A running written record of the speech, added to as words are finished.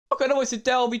going on,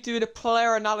 today I'll be doing a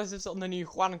player analysis on the new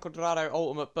Juan Cuadrado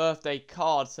Ultimate Birthday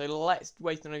card. So let's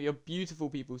waste none of your beautiful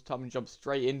people's time and jump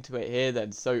straight into it here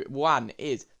then. So Juan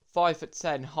is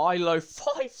 5'10", high-low,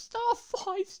 5-star,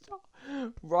 5-star,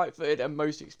 right-footed and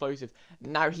most explosive.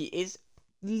 Now he is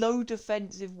low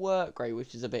defensive work rate,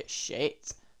 which is a bit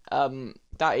shit.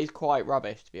 That is quite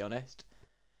rubbish, to be honest.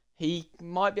 He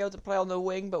might be able to play on the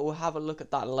wing, but we'll have a look at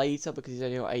that later because he's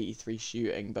only got 83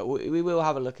 shooting. But we will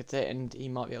have a look at it, and he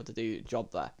might be able to do the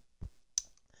job there.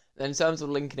 Then in terms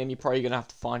of linking him, you're probably going to have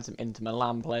to find some Inter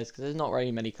Milan players because there's not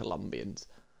really many Colombians.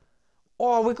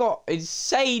 Oh, we've got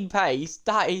insane pace.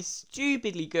 That is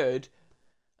stupidly good.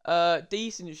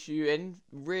 Decent shooting.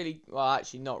 Really, well,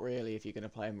 actually not really if you're going to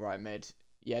play him right mid.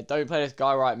 Yeah, don't play this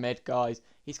guy right mid, guys.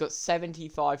 He's got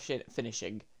 75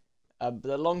 finishing. But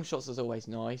the long shots is always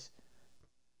nice.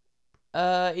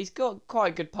 He's got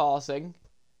quite good passing.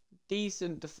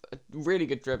 Decent, really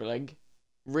good dribbling.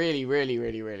 Really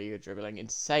good dribbling.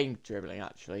 Insane dribbling,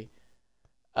 actually.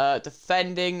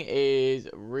 Defending is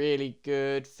really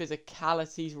good.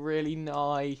 Physicality's really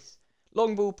nice.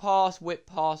 Long ball pass, whip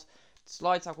pass,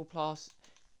 slide tackle pass.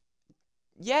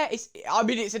 Yeah, it's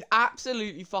an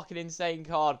absolutely fucking insane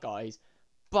card, guys.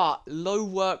 But low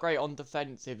work rate on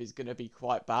defensive is going to be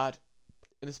quite bad.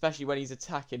 And especially when he's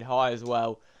attacking high as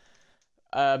well.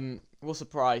 What's the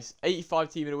price? 85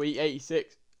 team in a week,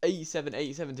 86, 87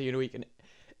 team in a week, and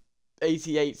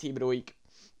 88 team in a week.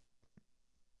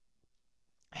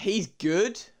 He's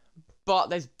good,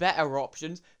 but there's better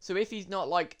options. So if he's not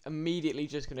like immediately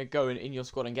just going to go in your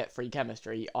squad and get free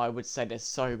chemistry, I would say there's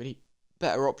so many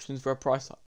better options for a price